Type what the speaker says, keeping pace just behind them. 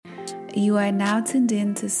You are now tuned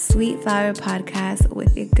in to Sweet Flower Podcast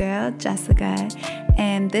with your girl, Jessica.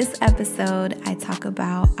 And this episode, I talk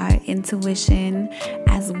about our intuition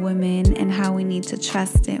as women and how we need to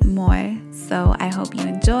trust it more. So I hope you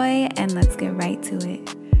enjoy, and let's get right to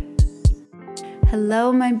it.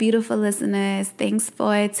 Hello, my beautiful listeners. Thanks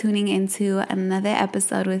for tuning into another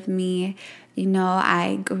episode with me. You know,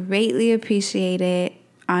 I greatly appreciate it.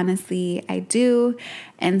 Honestly, I do.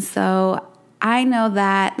 And so I know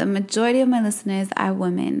that the majority of my listeners are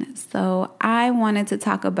women, so I wanted to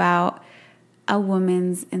talk about a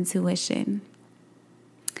woman's intuition.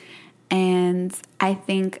 And I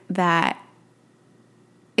think that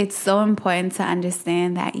it's so important to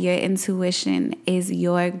understand that your intuition is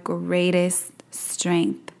your greatest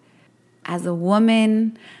strength. As a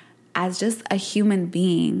woman, as just a human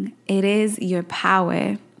being, it is your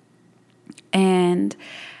power. And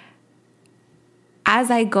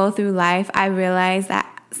as I go through life, I realize that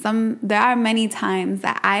there are many times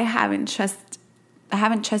that I haven't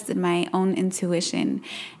trusted my own intuition,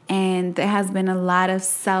 and there has been a lot of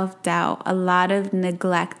self-doubt, a lot of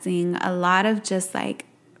neglecting, a lot of just like,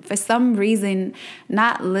 for some reason,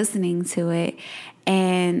 not listening to it.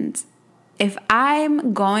 And if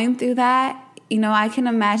I'm going through that, you know, I can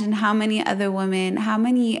imagine how many other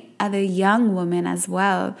young women as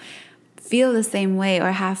well feel the same way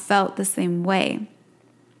or have felt the same way.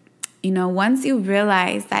 You know, once you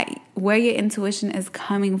realize that where your intuition is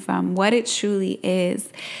coming from, what it truly is,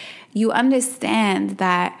 you understand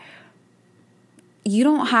that you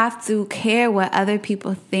don't have to care what other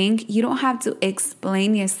people think. You don't have to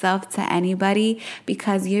explain yourself to anybody,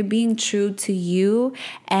 because you're being true to you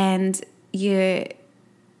and you're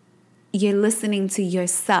listening to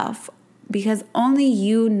yourself, because only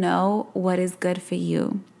you know what is good for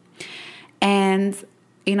you. And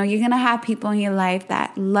you know, you're going to have people in your life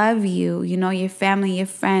that love you, you know, your family, your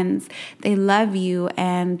friends, they love you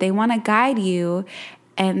and they want to guide you,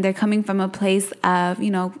 and they're coming from a place of,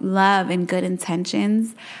 you know, love and good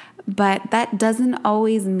intentions. But that doesn't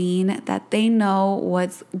always mean that they know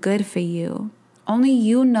what's good for you. Only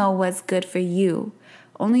you know what's good for you.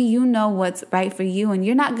 Only you know what's right for you, and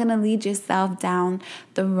you're not going to lead yourself down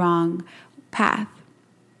the wrong path.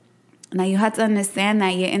 Now, you have to understand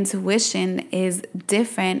that your intuition is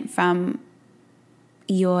different from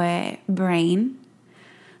your brain.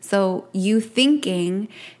 So you thinking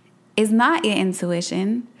is not your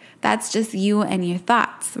intuition. That's just you and your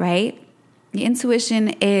thoughts, right? Your intuition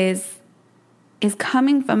is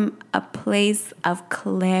coming from a place of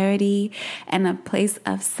clarity and a place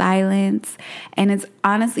of silence. And it's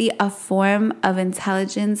honestly a form of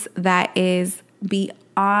intelligence that is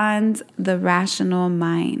beyond the rational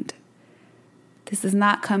mind. This is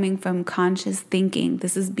not coming from conscious thinking.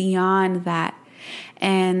 This is beyond that.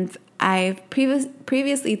 And I've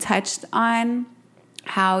previously touched on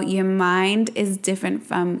how your mind is different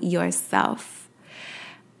from yourself.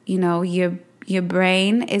 You know, your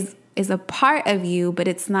brain is a part of you, but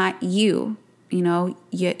it's not you. You know,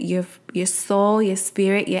 your soul, your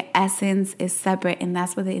spirit, your essence is separate, and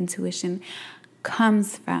that's where the intuition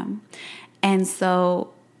comes from. And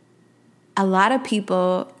so a lot of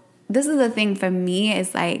people, this is the thing for me,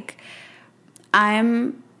 is like,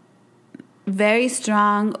 I'm very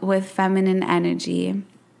strong with feminine energy.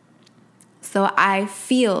 So I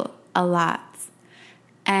feel a lot.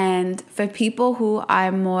 And for people who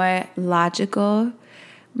are more logical,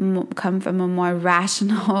 come from a more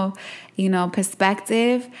rational, you know,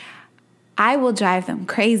 perspective, I will drive them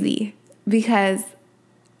crazy, because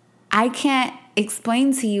I can't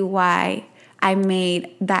explain to you why I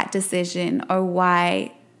made that decision or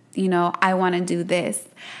why, you know, I want to do this,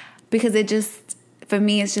 because for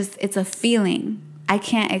me, it's a feeling. I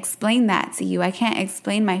can't explain that to you. I can't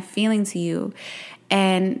explain my feeling to you.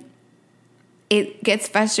 And it gets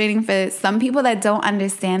frustrating for some people that don't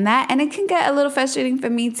understand that. And it can get a little frustrating for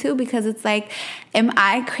me too, because it's like, am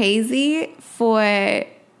I crazy for,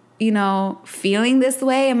 you know, feeling this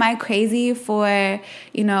way? Am I crazy for,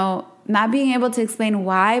 you know, not being able to explain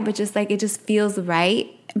why, but just like, it just feels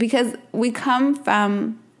right? Because we come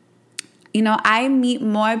from, you know, I meet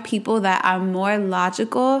more people that are more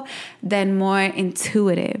logical than more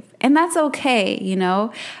intuitive. And that's okay, you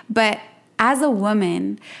know. But as a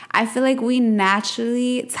woman, I feel like we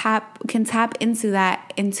naturally can tap into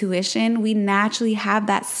that intuition. We naturally have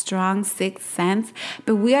that strong sixth sense.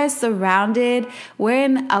 But we're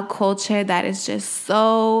in a culture that is just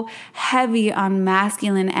so heavy on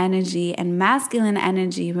masculine energy. And masculine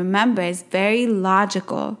energy, remember, is very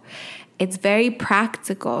logical. It's very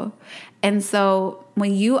practical. And so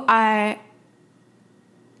when you are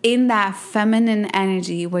in that feminine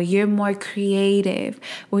energy where you're more creative,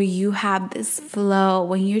 where you have this flow,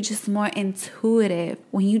 when you're just more intuitive,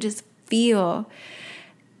 when you just feel,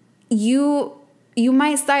 you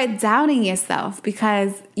might start doubting yourself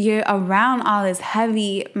because you're around all this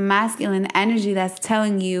heavy masculine energy that's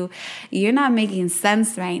telling you you're not making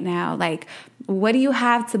sense right now. Like, what do you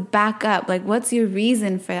have to back up? Like, what's your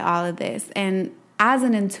reason for all of this? And as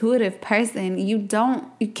an intuitive person, you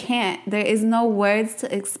can't, there is no words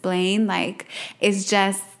to explain. Like,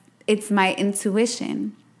 it's my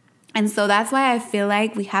intuition. And so that's why I feel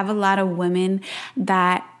like we have a lot of women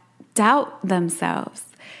that doubt themselves.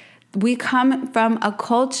 We come from a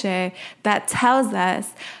culture that tells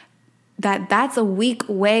us that that's a weak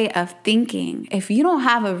way of thinking. If you don't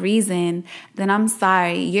have a reason, then I'm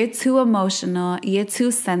sorry. You're too emotional. You're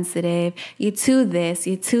too sensitive. You're too this.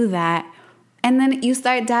 You're too that. And then you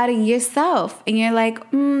start doubting yourself. And you're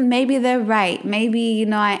like, maybe they're right. Maybe,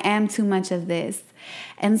 I am too much of this.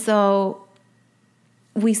 And so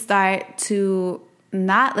we start to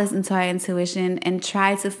not listen to our intuition and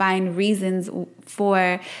try to find reasons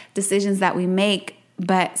for decisions that we make,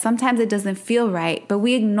 but sometimes it doesn't feel right. But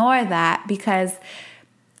we ignore that because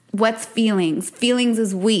what's feelings? Feelings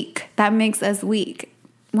is weak. That makes us weak.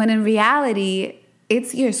 When in reality,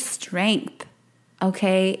 it's your strength,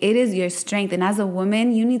 okay? It is your strength. And as a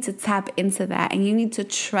woman, you need to tap into that and you need to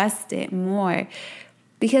trust it more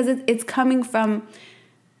because it's coming from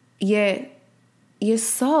your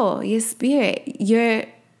soul, your spirit, your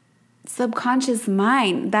subconscious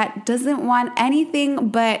mind that doesn't want anything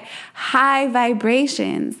but high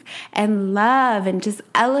vibrations and love and just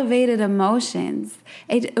elevated emotions.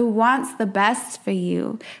 It wants the best for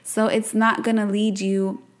you. So it's not going to lead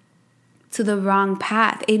you to the wrong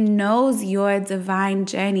path. It knows your divine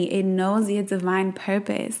journey. It knows your divine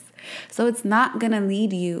purpose. So it's not going to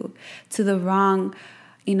lead you to the wrong,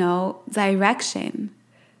 direction.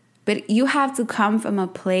 But you have to come from a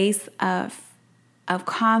place of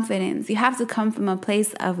confidence. You have to come from a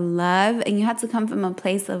place of love, and you have to come from a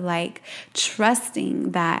place of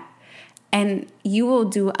trusting that. And you will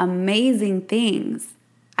do amazing things.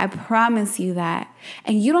 I promise you that.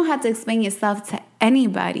 And you don't have to explain yourself to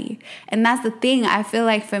anybody. And that's the thing. I feel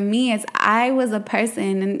like for me, I was a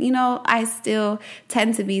person, and I still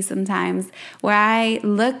tend to be sometimes, where I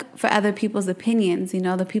look for other people's opinions.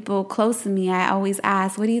 The people close to me, I always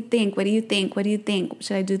ask, what do you think? What do you think? What do you think?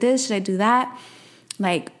 Should I do this? Should I do that?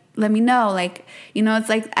 Let me know. It's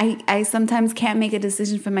like I sometimes can't make a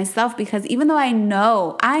decision for myself because even though I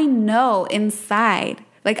know inside,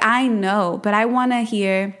 I know, but I want to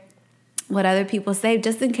hear what other people say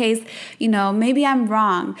just in case, maybe I'm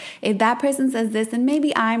wrong. If that person says this, then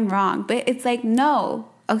maybe I'm wrong. But it's no,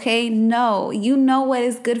 okay? No, you know what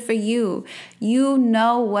is good for you. You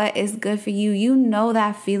know what is good for you. You know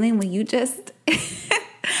that feeling when you just...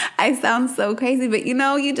 I sound so crazy, but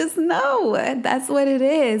you just know. That's what it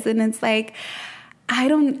is. And it's I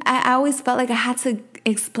always felt like I had to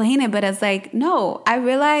explain it, but it's no, I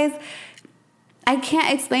realize I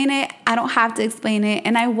can't explain it. I don't have to explain it,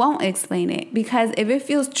 and I won't explain it because if it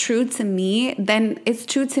feels true to me, then it's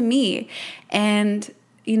true to me. And,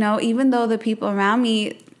 even though the people around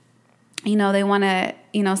me, they want to,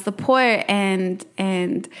 support and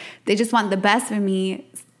they just want the best for me,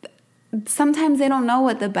 sometimes they don't know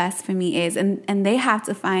what the best for me is. And they have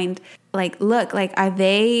to find, look, are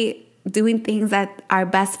they doing things that are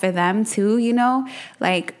best for them too,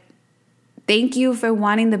 thank you for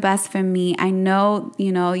wanting the best for me. I know,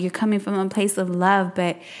 you're coming from a place of love,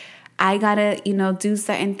 but I gotta, do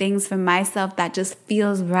certain things for myself that just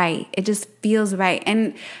feels right. It just feels right.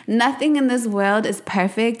 And nothing in this world is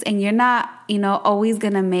perfect. And you're not, always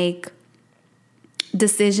gonna make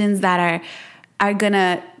decisions that are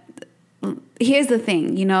gonna, here's the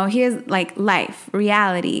thing, here's life,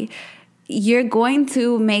 reality. You're going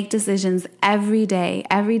to make decisions every day.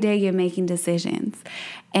 Every day you're making decisions.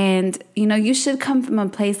 And, you should come from a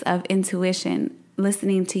place of intuition,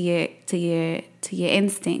 listening to your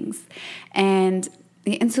instincts. And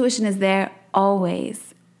the intuition is there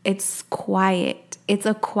always. It's quiet. It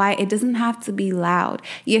doesn't have to be loud.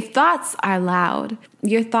 Your thoughts are loud.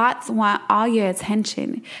 Your thoughts want all your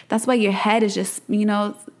attention. That's why your head is just,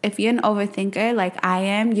 if you're an overthinker like I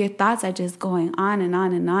am, your thoughts are just going on and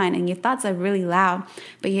on and on. And your thoughts are really loud,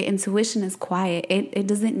 but your intuition is quiet. It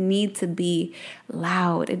doesn't need to be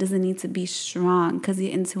loud. It doesn't need to be strong because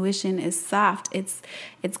your intuition is soft. It's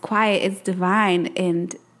quiet. It's divine,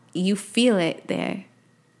 and you feel it there.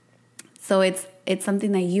 So it's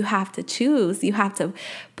something that you have to choose. You have to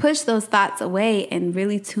push those thoughts away and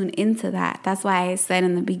really tune into that. That's why I said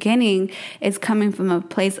in the beginning, it's coming from a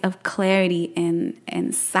place of clarity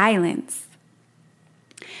and silence.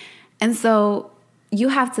 And so you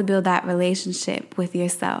have to build that relationship with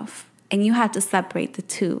yourself, and you have to separate the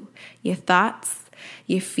two, your thoughts,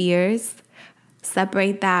 your fears,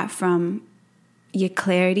 separate that from your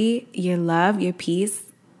clarity, your love, your peace,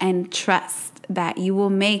 and trust that you will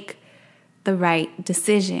make the right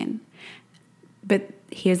decision. But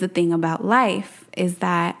here's the thing about life is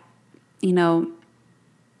that,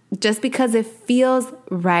 just because it feels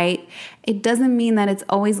right, it doesn't mean that it's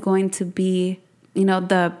always going to be,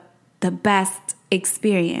 the best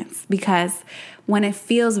experience. Because when it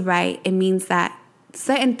feels right, it means that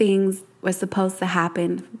certain things were supposed to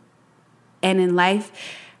happen. And in life,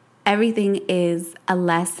 everything is a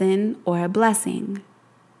lesson or a blessing,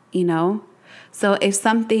 So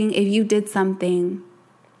if you did something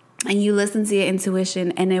and you listened to your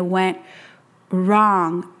intuition and it went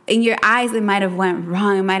wrong, in your eyes it might have went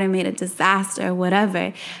wrong, it might have made a disaster or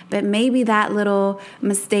whatever, but maybe that little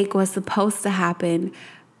mistake was supposed to happen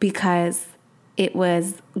because it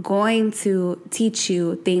was going to teach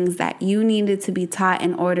you things that you needed to be taught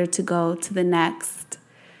in order to go to the next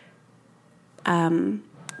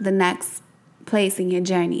place in your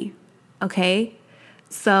journey. Okay?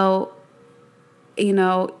 So,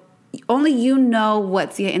 only you know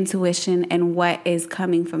what's your intuition and what is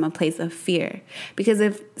coming from a place of fear. Because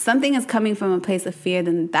if something is coming from a place of fear,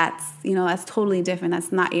 then that's totally different.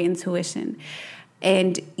 That's not your intuition.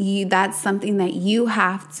 And that's something that you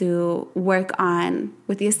have to work on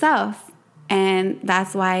with yourself. And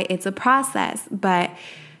that's why it's a process. But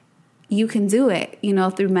you can do it,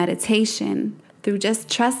 through meditation, through just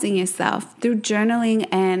trusting yourself, through journaling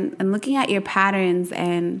and looking at your patterns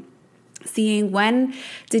and seeing when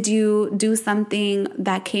did you do something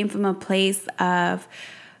that came from a place of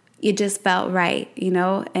it just felt right,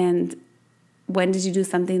 and when did you do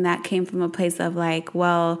something that came from a place of like,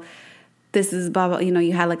 well, this is blah, blah,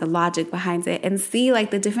 you had like a logic behind it, and see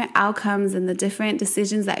like the different outcomes and the different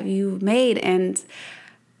decisions that you've made. And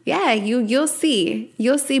yeah, you'll see,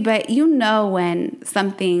 but when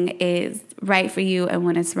something is right for you and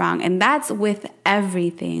when it's wrong. And that's with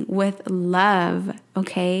everything, with love,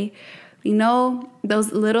 okay?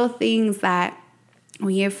 Those little things that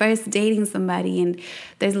when you're first dating somebody and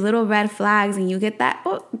there's little red flags and you get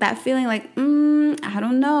that feeling like, I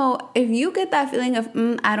don't know. If you get that feeling of,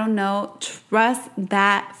 I don't know, trust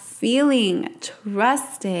that feeling.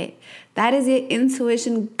 Trust it. That is your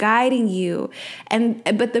intuition guiding you.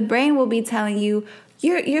 But the brain will be telling you,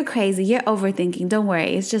 you're crazy. You're overthinking. Don't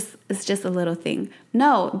worry. It's just a little thing.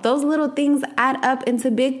 No, those little things add up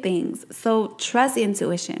into big things. So trust the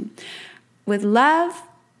intuition. With love,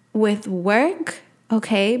 with work,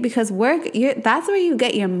 okay? Because work, that's where you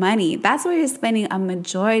get your money. That's where you're spending a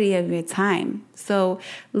majority of your time. So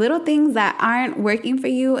little things that aren't working for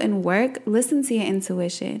you in work, listen to your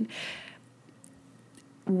intuition.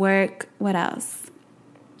 Work, what else?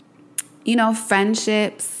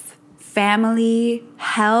 Friendships, family,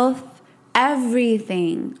 health,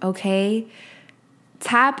 everything, okay?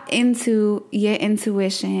 Tap into your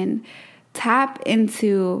intuition. Tap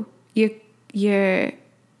into your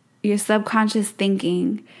subconscious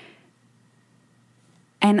thinking.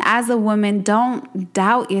 And as a woman, don't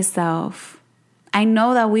doubt yourself. I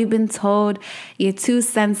know that we've been told you're too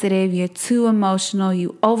sensitive, you're too emotional,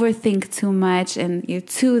 you overthink too much, and you're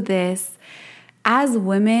too this. As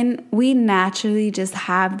women, we naturally just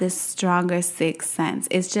have this stronger sixth sense.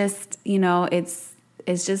 It's just,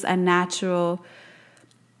 it's just a natural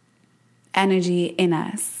energy in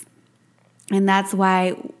us. And that's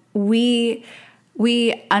why we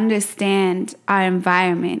understand our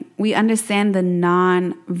environment. We understand the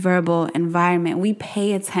non-verbal environment. We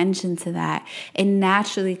pay attention to that. It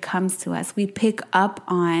naturally comes to us. We pick up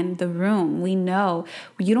on the room. We know.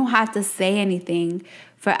 You don't have to say anything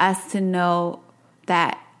for us to know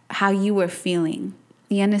that how you were feeling.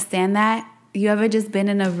 You understand that? You ever just been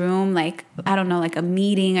in a room, like, I don't know, like a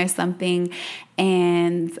meeting or something,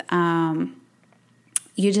 and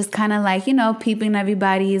you're just kind of like, peeping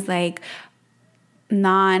everybody's like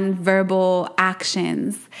non-verbal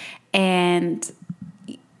actions, and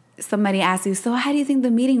somebody asks you, so how do you think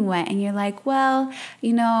the meeting went? And you're like, well,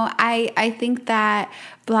 I think that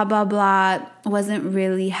blah, blah, blah wasn't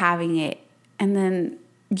really having it. And then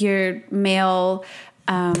your male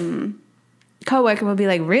coworker will be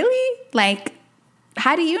like, really? Like,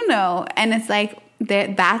 how do you know? And it's like,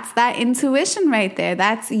 that's that intuition right there.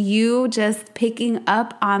 That's you just picking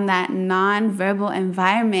up on that non-verbal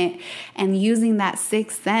environment and using that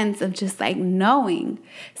sixth sense of just like knowing.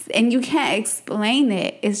 And you can't explain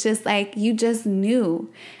it. It's just like you just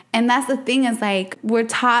knew. And that's the thing, is like we're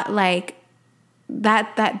taught like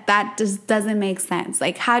that just doesn't make sense.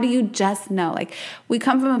 Like, how do you just know? Like, we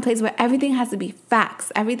come from a place where everything has to be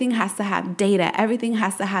facts. Everything has to have data. Everything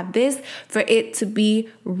has to have this for it to be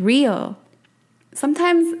real.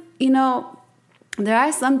 Sometimes, there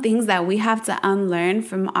are some things that we have to unlearn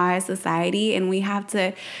from our society, and we have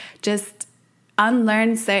to just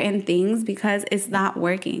unlearn certain things because it's not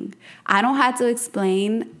working. I don't have to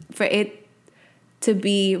explain for it to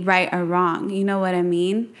be right or wrong. You know what I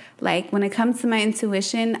mean? Like, when it comes to my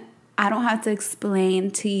intuition, I don't have to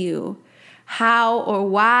explain to you how or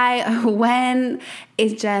why or when.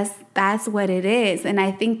 It's just, that's what it is. And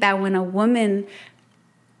I think that when a woman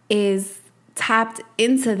is tapped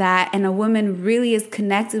into that, and a woman really is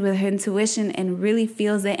connected with her intuition and really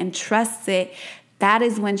feels it and trusts it, that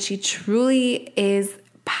is when she truly is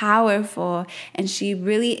powerful, and she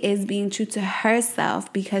really is being true to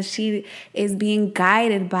herself, because she is being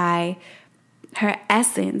guided by her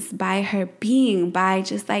essence, by her being, by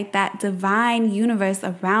just like that divine universe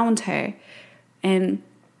around her. And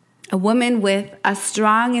a woman with a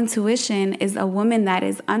strong intuition is a woman that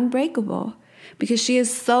is unbreakable, because she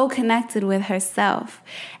is so connected with herself.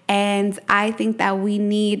 And I think that we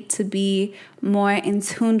need to be more in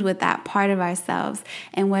tune with that part of ourselves.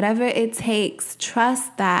 And whatever it takes,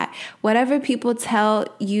 trust that. Whatever people tell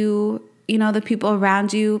you, the people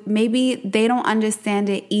around you, maybe they don't understand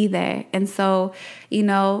it either. And so,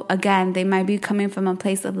 again, they might be coming from a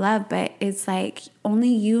place of love, but it's like only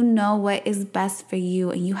you know what is best for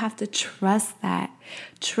you. And you have to trust that.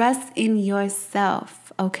 Trust in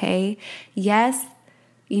yourself. Okay. Yes.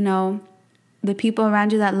 The people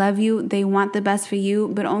around you that love you, they want the best for you,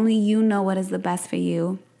 but only you know what is the best for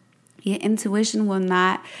you. Your intuition will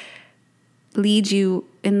not lead you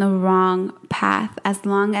in the wrong path, as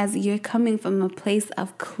long as you're coming from a place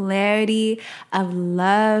of clarity, of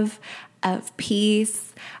love, of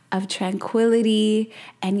peace, of tranquility,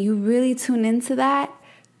 and you really tune into that.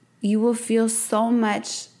 You will feel so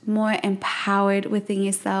much more empowered within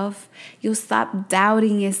yourself. You'll stop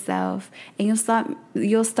doubting yourself, and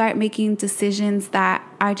you'll start making decisions that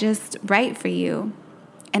are just right for you.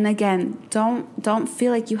 And again, don't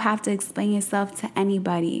feel like you have to explain yourself to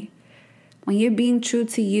anybody. When you're being true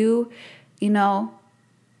to you,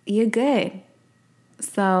 you're good.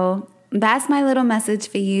 So that's my little message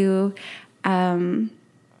for you. I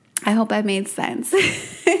hope I made sense.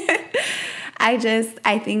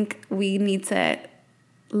 I think we need to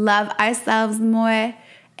love ourselves more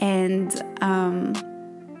and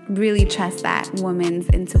really trust that woman's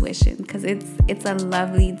intuition, because it's a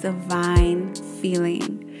lovely, divine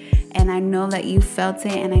feeling. And I know that you felt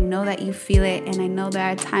it, and I know that you feel it, and I know there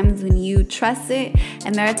are times when you trust it,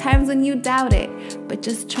 and there are times when you doubt it, but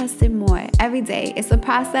just trust it more every day. It's a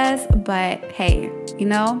process, but hey,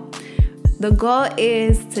 the goal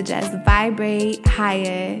is to just vibrate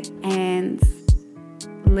higher and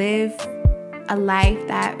live a life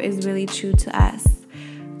that is really true to us.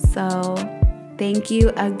 So thank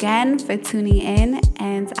you again for tuning in,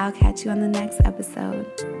 and I'll catch you on the next episode.